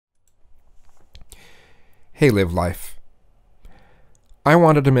Hey Live Life. I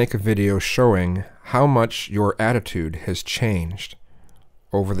wanted to make a video showing how much your attitude has changed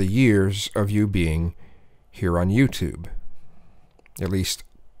over the years of you being here on YouTube. At least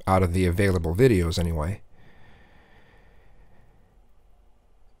out of the available videos anyway.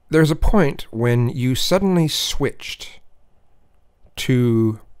 There's a point when you suddenly switched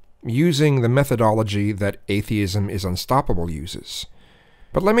to using the methodology that Atheism is Unstoppable uses.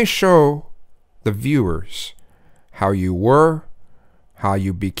 But let me show the viewers how you were, how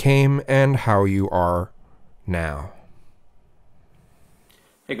you became, and how you are now.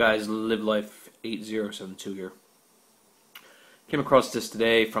 Hey guys, LiveLife8072 here. Came across this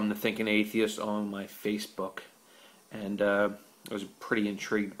today from the Thinking Atheist on my Facebook, and I was pretty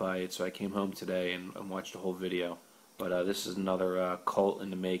intrigued by it, so I came home today and watched the whole video. But this is another cult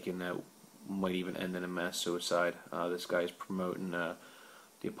in the making that might even end in a mass suicide. This guy's promoting the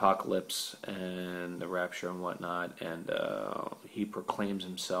apocalypse and the rapture and whatnot, and he proclaims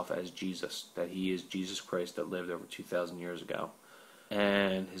himself as Jesus, that he is Jesus Christ that lived over 2,000 years ago.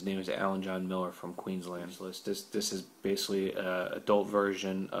 And his name is Alan John Miller from Queensland. This is basically an adult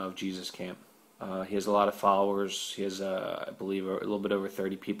version of Jesus Camp. He has a lot of followers. He has, I believe, a little bit over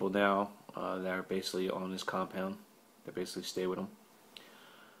 30 people now that are basically on his compound, that basically stay with him.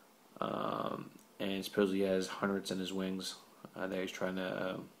 And supposedly he has hundreds in his wings that he's trying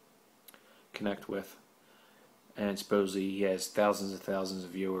to connect with. And supposedly he has thousands and thousands of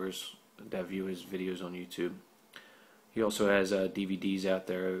viewers that view his videos on YouTube. He also has DVDs out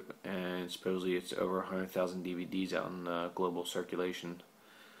there, and supposedly it's over 100,000 DVDs out in global circulation.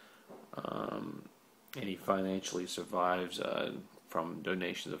 And he financially survives from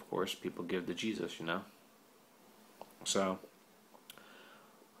donations, of course. People give to Jesus, you know. So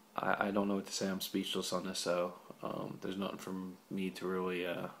I don't know what to say. I'm speechless on this, so there's nothing for me to really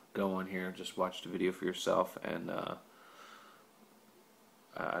go on here. Just watch the video for yourself, and I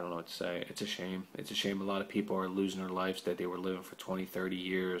don't know what to say. It's a shame. It's a shame a lot of people are losing their lives that they were living for 20, 30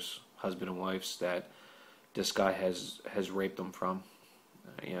 years, husband and wives, that this guy has raped them from.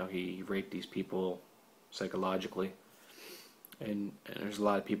 You know, he raped these people psychologically. And there's a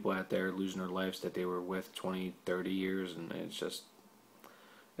lot of people out there losing their lives that they were with 20, 30 years, and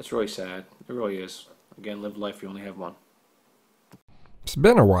it's really sad. It really is. Again, live life, you only have one. It's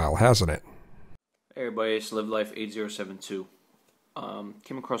been a while, hasn't it? Hey everybody, it's LiveLife8072.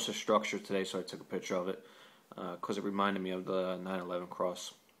 Came across a structure today, so I took a picture of it because it reminded me of the 9/11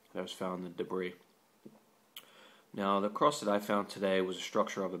 cross that was found in the debris. Now, the cross that I found today was a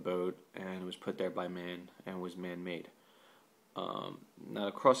structure of a boat, and it was put there by man and was man-made. Now,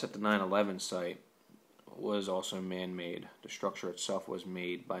 the cross at the 9/11 site was also man-made. The structure itself was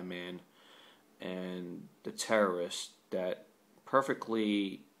made by man, and the terrorists that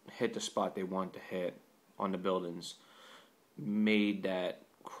perfectly hit the spot they wanted to hit on the buildings made that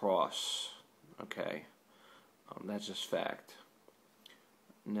cross. Okay, that's just fact.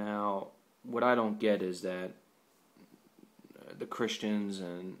 Now, what I don't get is that the Christians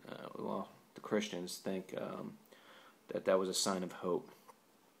and the Christians think that was a sign of hope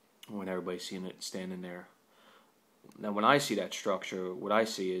when everybody's seeing it standing there. Now, when I see that structure, what I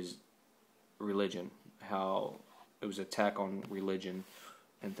see is religion, how it was an attack on religion,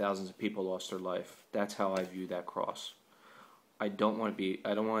 and thousands of people lost their life. That's how I view that cross. I don't want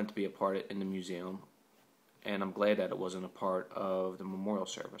it to be a part in the museum, and I'm glad that it wasn't a part of the memorial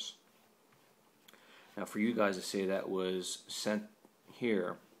service. Now, for you guys to say that was sent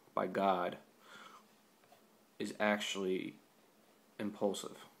here by God is actually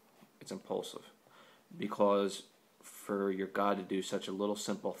impulsive. It's impulsive, because for your God to do such a little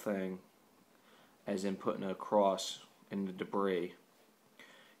simple thing as in putting a cross in the debris,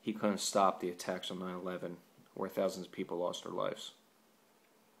 he couldn't stop the attacks on 9/11 where thousands of people lost their lives.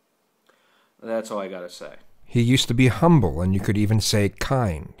 That's all I gotta say. He used to be humble, and you could even say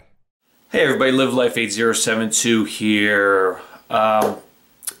kind. Hey everybody, LiveLife8072 here.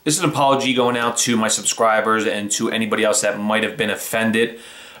 This is an apology going out to my subscribers and to anybody else that might have been offended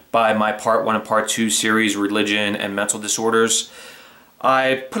by my Part 1 and Part 2 series, Religion and Mental Disorders.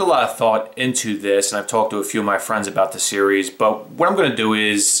 I put a lot of thought into this, and I've talked to a few of my friends about the series, but what I'm going to do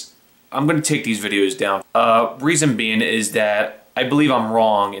is I'm going to take these videos down. Reason being is that I believe I'm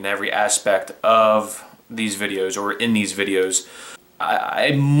wrong in every aspect of these videos, or in these videos.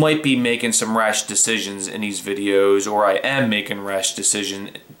 I might be making some rash decisions in these videos, or I am making rash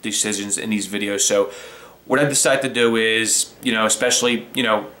decisions in these videos. So what I decided to do is, especially,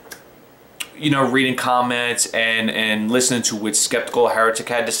 reading comments and listening to what Skeptical Heretic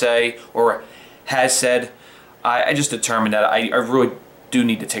had to say, or has said, I just determined that I really do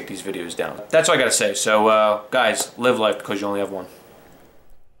need to take these videos down. That's all I gotta say. So, guys, live life because you only have one.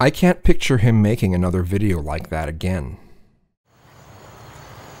 I can't picture him making another video like that again.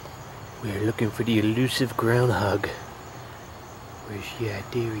 We're looking for the elusive groundhog. Where's he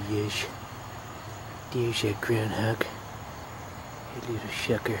at? There he is. There's that groundhog. Hey, little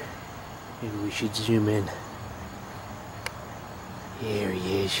sucker. Maybe we should zoom in. There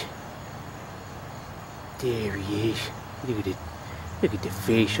he is. There he is. Look at the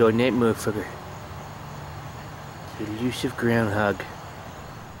face on that motherfucker. The elusive groundhog.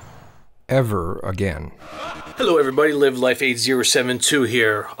 Ever again. Hello everybody, LiveLife8072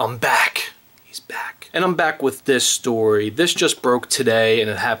 here. I'm back. He's back. And I'm back with this story. This just broke today and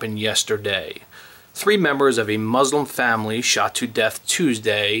it happened yesterday. 3 members of a Muslim family shot to death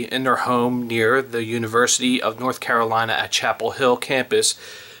Tuesday in their home near the University of North Carolina at Chapel Hill campus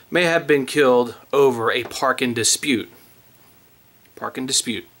may have been killed over a parking dispute. Parking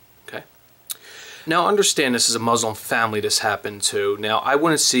dispute, okay? Now understand this is a Muslim family this happened to. Now I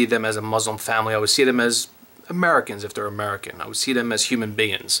wouldn't see them as a Muslim family. I would see them as Americans if they're American. I would see them as human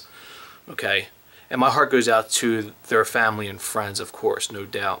beings, okay? And my heart goes out to their family and friends, of course, no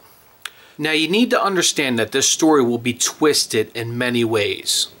doubt. Now you need to understand that this story will be twisted in many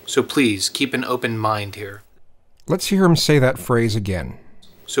ways. So please keep an open mind here. Let's hear him say that phrase again.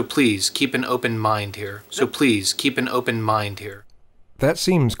 So please keep an open mind here. So please keep an open mind here. That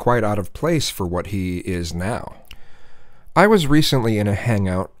seems quite out of place for what he is now. I was recently in a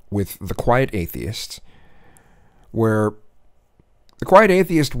hangout with the Quiet Atheist, where the Quiet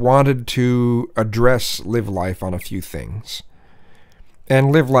Atheist wanted to address Live Life on a few things.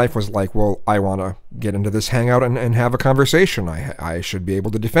 And Live Life was like, well, I want to get into this hangout and have a conversation. I should be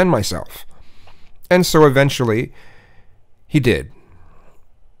able to defend myself. And so eventually, he did.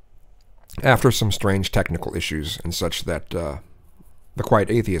 After some strange technical issues and such that the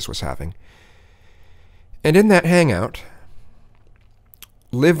Quiet Atheist was having. And in that hangout,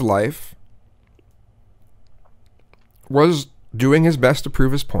 Live Life was doing his best to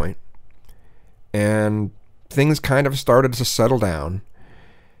prove his point, and things kind of started to settle down.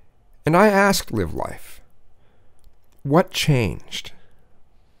 And I asked Live Life, what changed?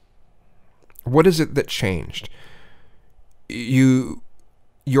 What is it that changed?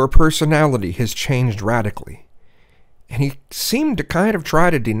 Your personality has changed radically. And he seemed to kind of try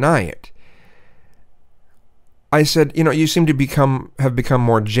to deny it. I said, you know, you seem to have become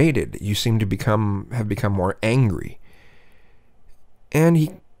more jaded. You seem to have become more angry. And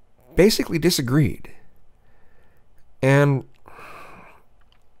he basically disagreed. And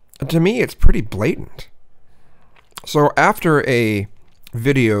to me, it's pretty blatant. So after a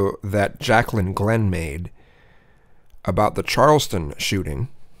video that Jacqueline Glenn made about the Charleston shooting,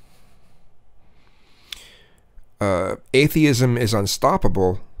 Atheism is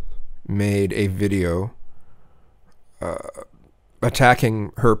Unstoppable made a video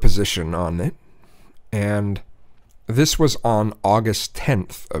attacking her position on it, and this was on August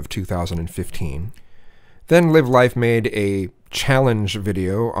 10th of 2015. Then Live Life made a challenge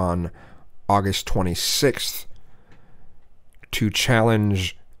video on August 26th to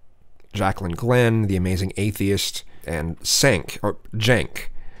challenge Jacqueline Glenn, the Amazing Atheist, and Cenk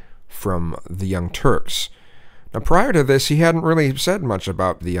from the Young Turks. Now, prior to this, he hadn't really said much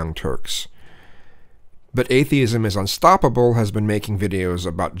about the Young Turks. But Atheism is Unstoppable has been making videos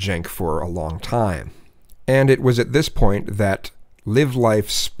about Cenk for a long time. And it was at this point that Live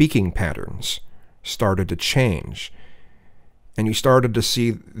Life's speaking patterns started to change. And you started to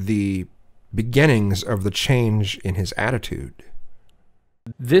see the beginnings of the change in his attitude.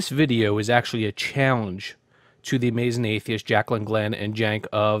 This video is actually a challenge to the Amazing Atheist, Jacqueline Glenn, and Cenk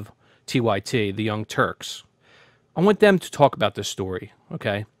of TYT, the Young Turks. I want them to talk about this story,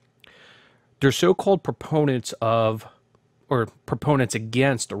 okay? They're so-called proponents of, or proponents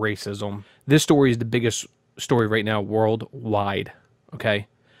against racism. This story is the biggest story right now worldwide, okay?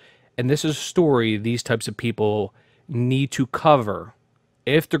 And this is a story these types of people need to cover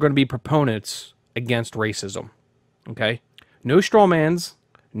if they're going to be proponents against racism, okay? No strawmans,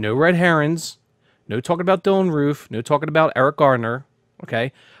 no red herrings, no talking about Dylan Roof, no talking about Eric Garner,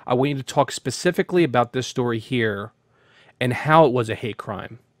 okay? I want you to talk specifically about this story here and how it was a hate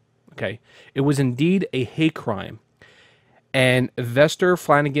crime, okay? It was indeed a hate crime. And Vester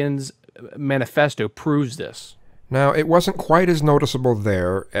Flanagan's manifesto proves this. Now, it wasn't quite as noticeable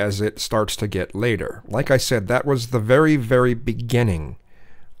there as it starts to get later. Like I said, that was the very, very beginning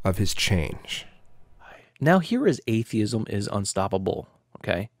of his change. Now here is Atheism is Unstoppable,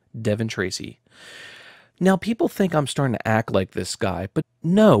 okay? Devin Tracy. Now people think I'm starting to act like this guy, but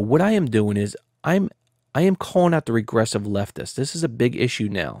no, what I am doing is I'm I am calling out the regressive leftists. This is a big issue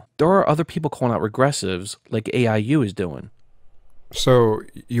now. There are other people calling out regressives like AIU is doing. So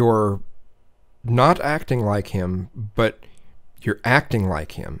you're not acting like him, but you're acting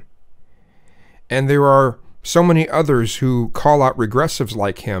like him. And there are so many others who call out regressives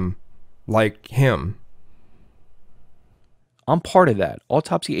like him. I'm part of that.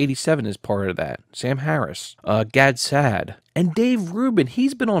 Autopsy 87 is part of that. Sam Harris, Gad Sad, and Dave Rubin.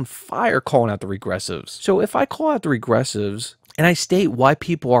 He's been on fire calling out the regressives. So if I call out the regressives and I state why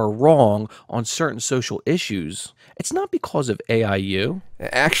people are wrong on certain social issues, it's not because of AIU.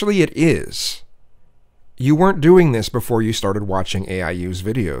 Actually, it is. You weren't doing this before you started watching AIU's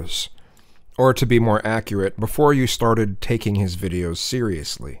videos. Or to be more accurate, before you started taking his videos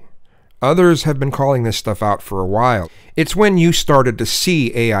seriously. Others have been calling this stuff out for a while. It's when you started to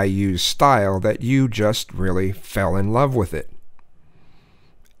see AIU's style that you just really fell in love with it.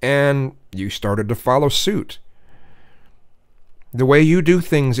 And you started to follow suit. The way you do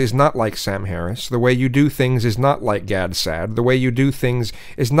things is not like Sam Harris. The way you do things is not like Gad Sad. The way you do things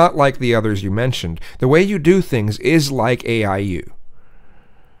is not like the others you mentioned. The way you do things is like AIU.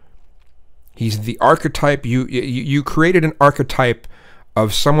 He's the archetype. You created an archetype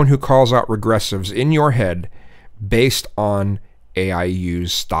of someone who calls out regressives in your head based on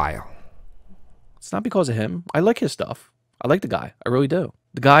AIU's style. It's not because of him. I like his stuff. I like the guy. I really do.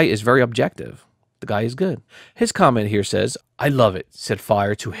 The guy is very objective. The guy is good. His comment here says, I love it. Set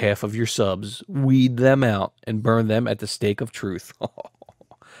fire to half of your subs, weed them out, and burn them at the stake of truth.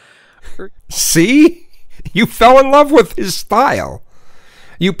 See? You fell in love with his style.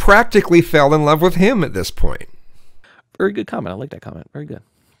 You practically fell in love with him at this point. Very good comment. I like that comment. Very good.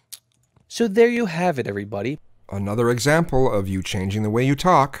 So there you have it, everybody. Another example of you changing the way you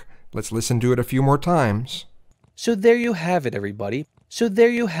talk. Let's listen to it a few more times. So there you have it, everybody. So there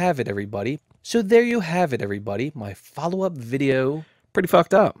you have it, everybody. So there you have it, everybody. My follow-up video. Pretty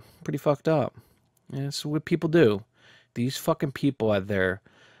fucked up. Pretty fucked up. Yeah, that's what people do. These fucking people out there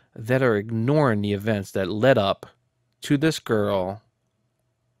that are ignoring the events that led up to this girl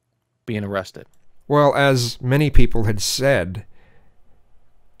being arrested. Well, as many people had said,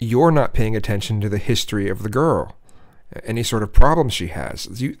 you're not paying attention to the history of the girl, any sort of problems she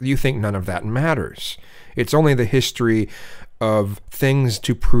has. You think none of that matters. It's only the history of things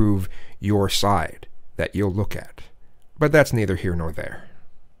to prove your side that you'll look at. But that's neither here nor there.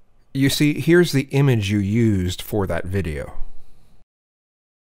 You see, here's the image you used for that video.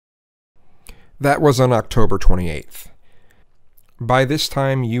 That was on October 28th. By this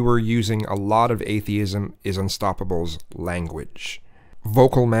time, you were using a lot of Atheism is Unstoppable's language,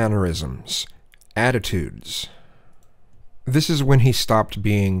 vocal mannerisms, attitudes. This is when he stopped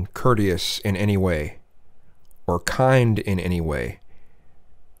being courteous in any way, or kind in any way,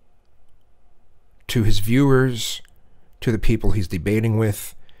 to his viewers, to the people he's debating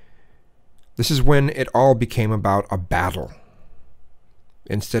with. This is when it all became about a battle,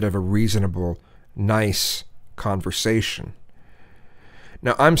 instead of a reasonable, nice conversation.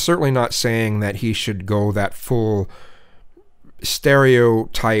 Now, I'm certainly not saying that he should go that full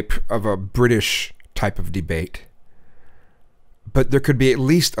stereotype of a British type of debate, but there could be at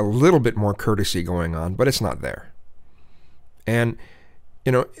least a little bit more courtesy going on, but it's not there. And,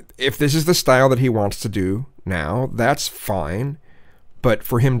 you know, if this is the style that he wants to do now, that's fine, but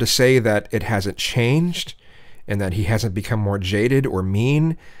for him to say that it hasn't changed and that he hasn't become more jaded or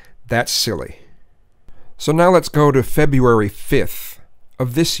mean, that's silly. So now let's go to February 5th.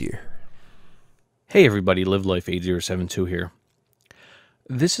 Of this year. Hey everybody, LiveLife8072 here.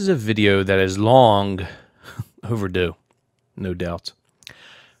 This is a video that is long overdue, no doubt.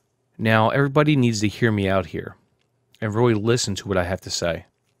 Now everybody needs to hear me out here and really listen to what I have to say.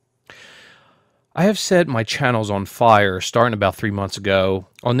 I have set my channels on fire starting about 3 months ago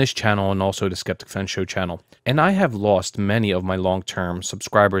on this channel and also the Skeptic Fence Show channel. And I have lost many of my long-term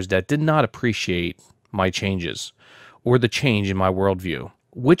subscribers that did not appreciate my changes or the change in my worldview,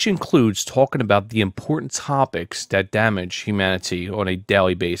 which includes talking about the important topics that damage humanity on a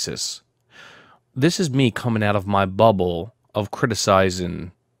daily basis. This is me coming out of my bubble of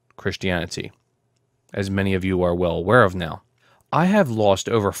criticizing Christianity, as many of you are well aware of now. I have lost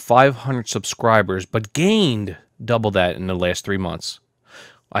over 500 subscribers, but gained double that in the last 3 months.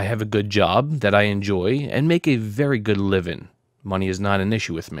 I have a good job that I enjoy and make a very good living. Money is not an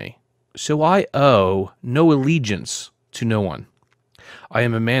issue with me. So I owe no allegiance to no one. I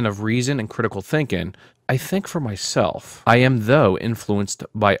am a man of reason and critical thinking. I think for myself. I am, though, influenced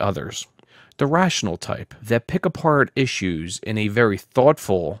by others. The rational type that pick apart issues in a very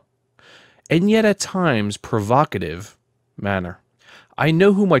thoughtful and yet at times provocative manner. I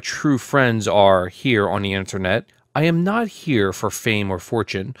know who my true friends are here on the internet. I am not here for fame or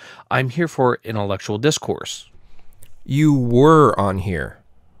fortune. I'm here for intellectual discourse. You were on here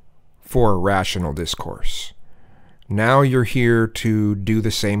for rational discourse. Now you're here to do the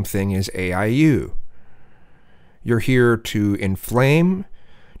same thing as AIU. You're here to inflame,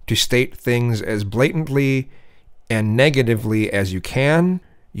 to state things as blatantly and negatively as you can.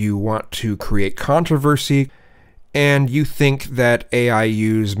 You want to create controversy, and you think that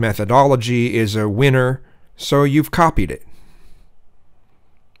AIU's methodology is a winner, so you've copied it.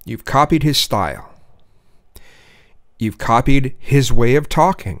 You've copied his style. You've copied his way of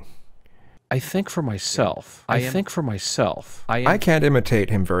talking. I think for myself. I can't imitate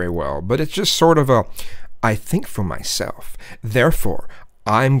him very well, but it's just sort of a, I think for myself. Therefore,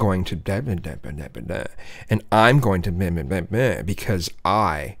 I'm going to and I'm going to because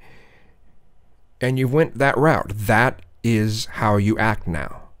I. And you went that route. That is how you act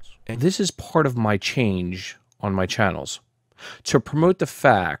now. This is part of my change on my channels, to promote the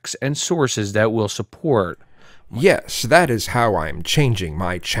facts and sources that will support. Yes, that is how I'm changing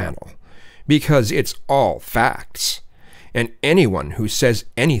my channel, because it's all facts. And anyone who says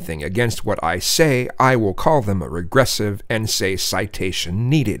anything against what I say, I will call them a regressive and say citation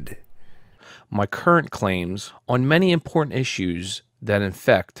needed. My current claims on many important issues that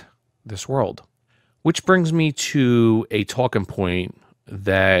infect this world. Which brings me to a talking point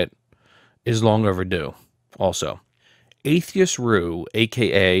that is long overdue also. Atheist Rue,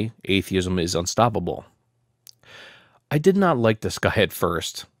 aka Atheism is Unstoppable. I did not like this guy at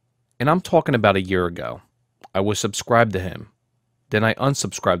first, and I'm talking about a year ago. I was subscribed to him. Then I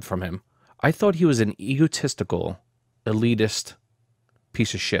unsubscribed from him. I thought he was an egotistical, elitist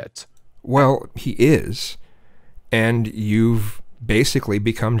piece of shit. Well, he is. And you've basically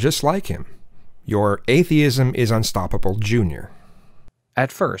become just like him. Your Atheism is Unstoppable Jr.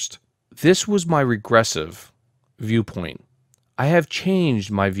 At first, this was my regressive viewpoint. I have changed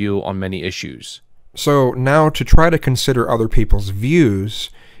my view on many issues. So now to try to consider other people's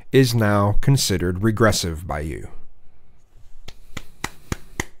views is now considered regressive by you.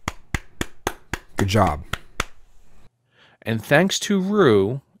 Good job. And thanks to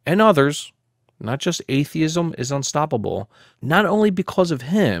Rue and others, not just Atheism is Unstoppable, not only because of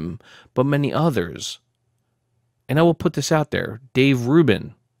him, but many others. And I will put this out there. Dave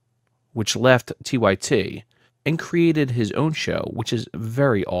Rubin, which left TYT and created his own show, which is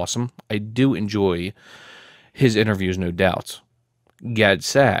very awesome. I do enjoy his interviews, no doubt. Gad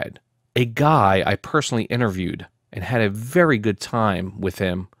Sad, a guy I personally interviewed and had a very good time with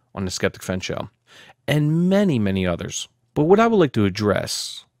him on the Skeptic Fence show, and many, many others. But what I would like to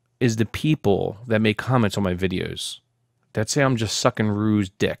address is the people that make comments on my videos that say I'm just sucking Rue's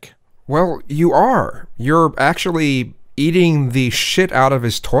dick. Well, you are. You're actually eating the shit out of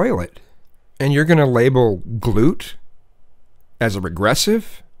his toilet. And you're going to label Glute as a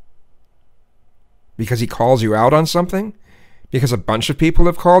regressive? Because he calls you out on something? Because a bunch of people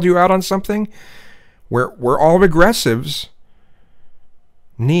have called you out on something? We're all regressives.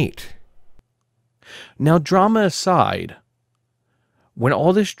 Neat. Now, drama aside, when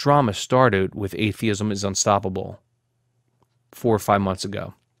all this drama started with Atheism is Unstoppable 4 or 5 months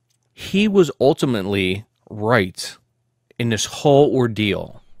ago, he was ultimately right in this whole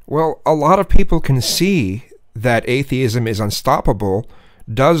ordeal. Well, a lot of people can see that Atheism is Unstoppable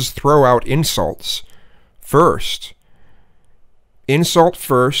does throw out insults first. Insult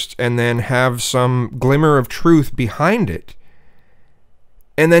first, and then have some glimmer of truth behind it.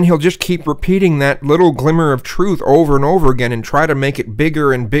 And then he'll just keep repeating that little glimmer of truth over and over again and try to make it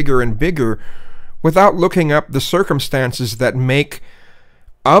bigger and bigger and bigger without looking up the circumstances that make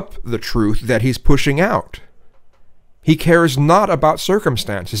up the truth that he's pushing out. He cares not about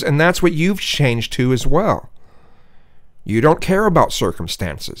circumstances, and that's what you've changed to as well. You don't care about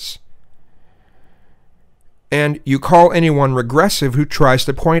circumstances. And you call anyone regressive who tries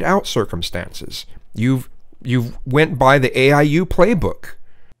to point out circumstances. You've went by the AIU playbook.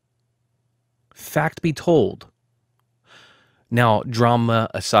 Fact be told. Now, drama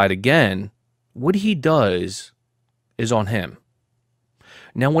aside again, what he does is on him.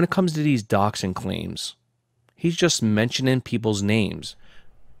 Now, when it comes to these doxing claims, he's just mentioning people's names.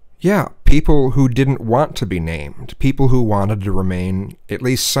 Yeah, people who didn't want to be named. People who wanted to remain at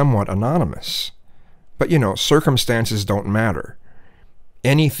least somewhat anonymous. But, you know, circumstances don't matter.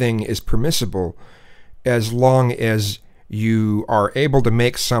 Anything is permissible as long as you are able to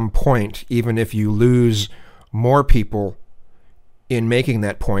make some point, even if you lose more people in making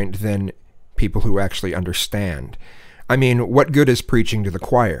that point than people who actually understand. I mean, what good is preaching to the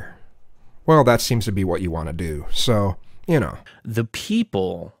choir? Well, that seems to be what you want to do. So you know. The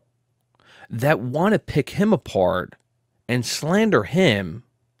people that want to pick him apart and slander him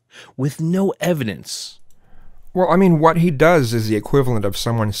with no evidence. Well, I mean, what he does is the equivalent of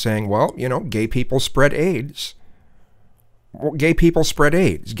someone saying, well, you know, gay people spread AIDS. Well, gay people spread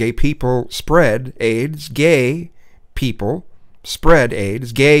AIDS. Gay people spread AIDS. Gay people spread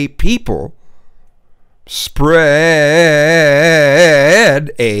AIDS. Gay people spread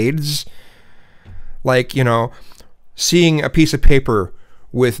AIDS. Like, you know, seeing a piece of paper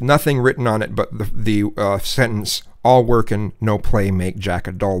with nothing written on it but the sentence, all work and no play make Jack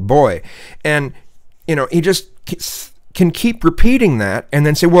a dull boy. And, you know, he just can keep repeating that and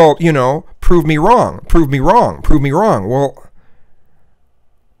then say, well, you know, prove me wrong, prove me wrong, prove me wrong. Well,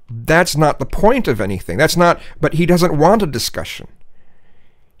 that's not the point of anything. That's not, but he doesn't want a discussion.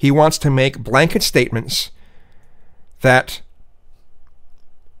 He wants to make blanket statements that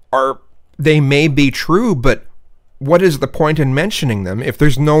they may be true, but what is the point in mentioning them if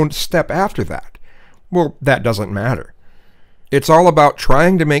there's no step after that? Well, that doesn't matter. It's all about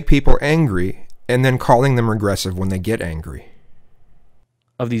trying to make people angry and then calling them regressive when they get angry.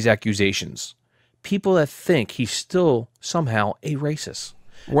 Of these accusations, people that think he's still somehow a racist.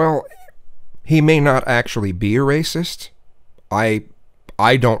 Well, he may not actually be a racist. I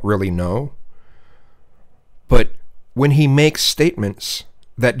don't really know. But when he makes statements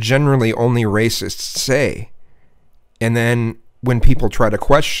that generally only racists say, and then when people try to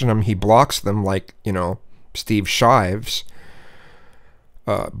question him, he blocks them, like, you know, Steve Shives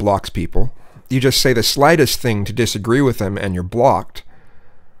blocks people. You just say the slightest thing to disagree with him and you're blocked.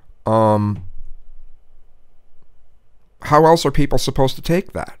 How else are people supposed to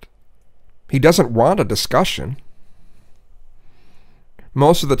take that? He doesn't want a discussion.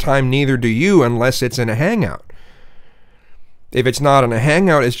 Most of the time, neither do you unless it's in a hangout. If it's not in a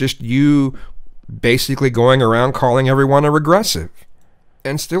hangout, it's just you basically going around calling everyone a regressive.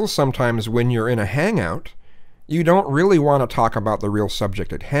 And still sometimes when you're in a hangout, you don't really want to talk about the real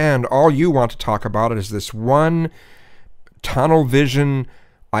subject at hand. All you want to talk about is this one tunnel vision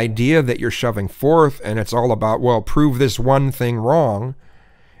idea that you're shoving forth, and it's all about, well, prove this one thing wrong.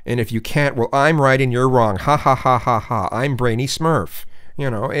 And if you can't, well, I'm right and you're wrong. Ha ha ha ha ha. I'm Brainy Smurf. You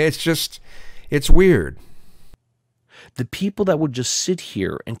know, it's just, it's weird. The people that would just sit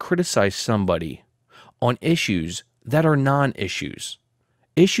here and criticize somebody on issues that are non-issues,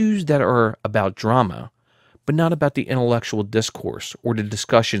 issues that are about drama, but not about the intellectual discourse or the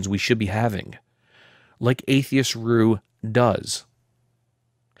discussions we should be having, like Atheist Rue does.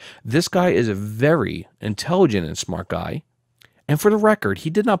 This guy is a very intelligent and smart guy, and for the record, he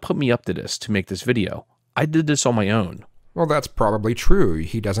did not put me up to this to make this video. I did this on my own. Well, that's probably true.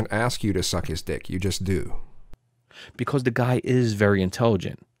 He doesn't ask you to suck his dick. You just do. Because the guy is very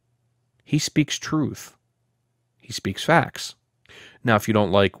intelligent. He speaks truth. He speaks facts. Now, if you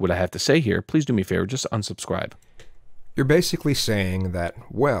don't like what I have to say here, please do me a favor, just unsubscribe. You're basically saying that,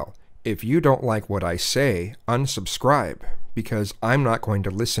 well, if you don't like what I say, unsubscribe, because I'm not going to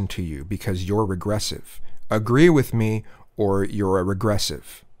listen to you because you're regressive. Agree with me or you're a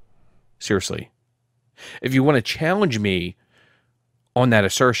regressive. Seriously. If you want to challenge me on that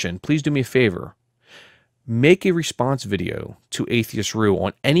assertion, please do me a favor. Make a response video to Atheist Rue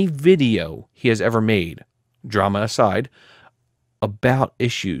on any video he has ever made, drama aside, about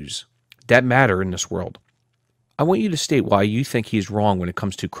issues that matter in this world. I want you to state why you think he's wrong when it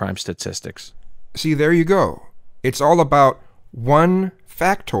comes to crime statistics. See, there you go. It's all about one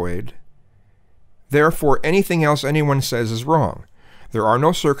factoid. Therefore, anything else anyone says is wrong. There are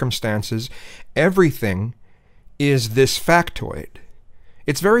no circumstances. Everything is this factoid.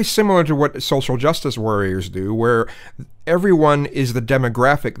 It's very similar to what social justice warriors do, where everyone is the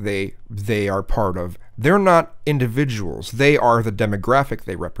demographic they are part of. They're not individuals. They are the demographic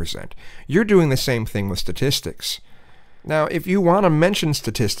they represent. You're doing the same thing with statistics. Now, if you want to mention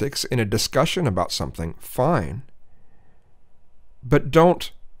statistics in a discussion about something, fine. But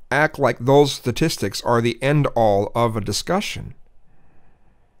don't act like those statistics are the end-all of a discussion.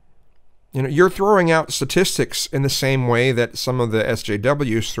 You know, you're throwing out statistics in the same way that some of the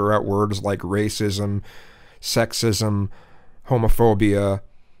SJWs throw out words like racism, sexism, homophobia,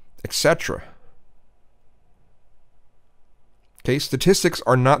 etc. Okay, statistics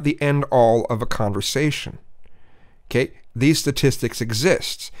are not the end-all of a conversation. Okay, these statistics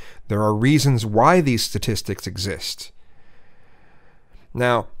exist. There are reasons why these statistics exist.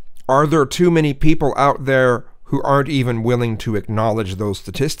 Now, are there too many people out there who aren't even willing to acknowledge those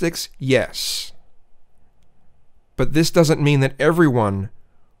statistics? Yes. But this doesn't mean that everyone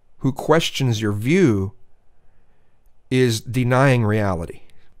who questions your view is denying reality.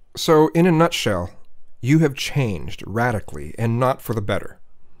 So, in a nutshell, you have changed radically, and not for the better.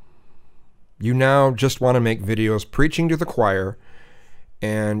 You now just want to make videos preaching to the choir,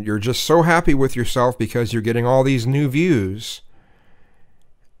 and you're just so happy with yourself because you're getting all these new views,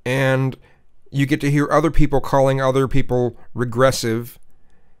 and you get to hear other people calling other people regressive,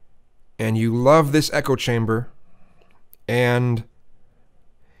 and you love this echo chamber, and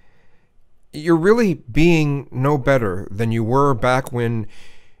you're really being no better than you were back when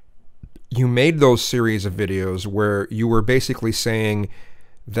you made those series of videos where you were basically saying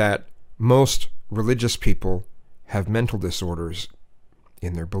that most religious people have mental disorders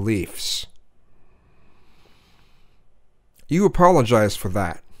in their beliefs. You apologize for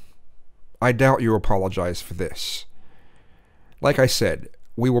that. I doubt you apologize for this. Like I said,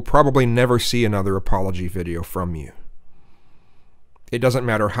 we will probably never see another apology video from you. It doesn't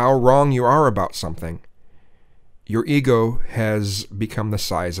matter how wrong you are about something. Your ego has become the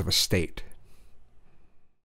size of a state.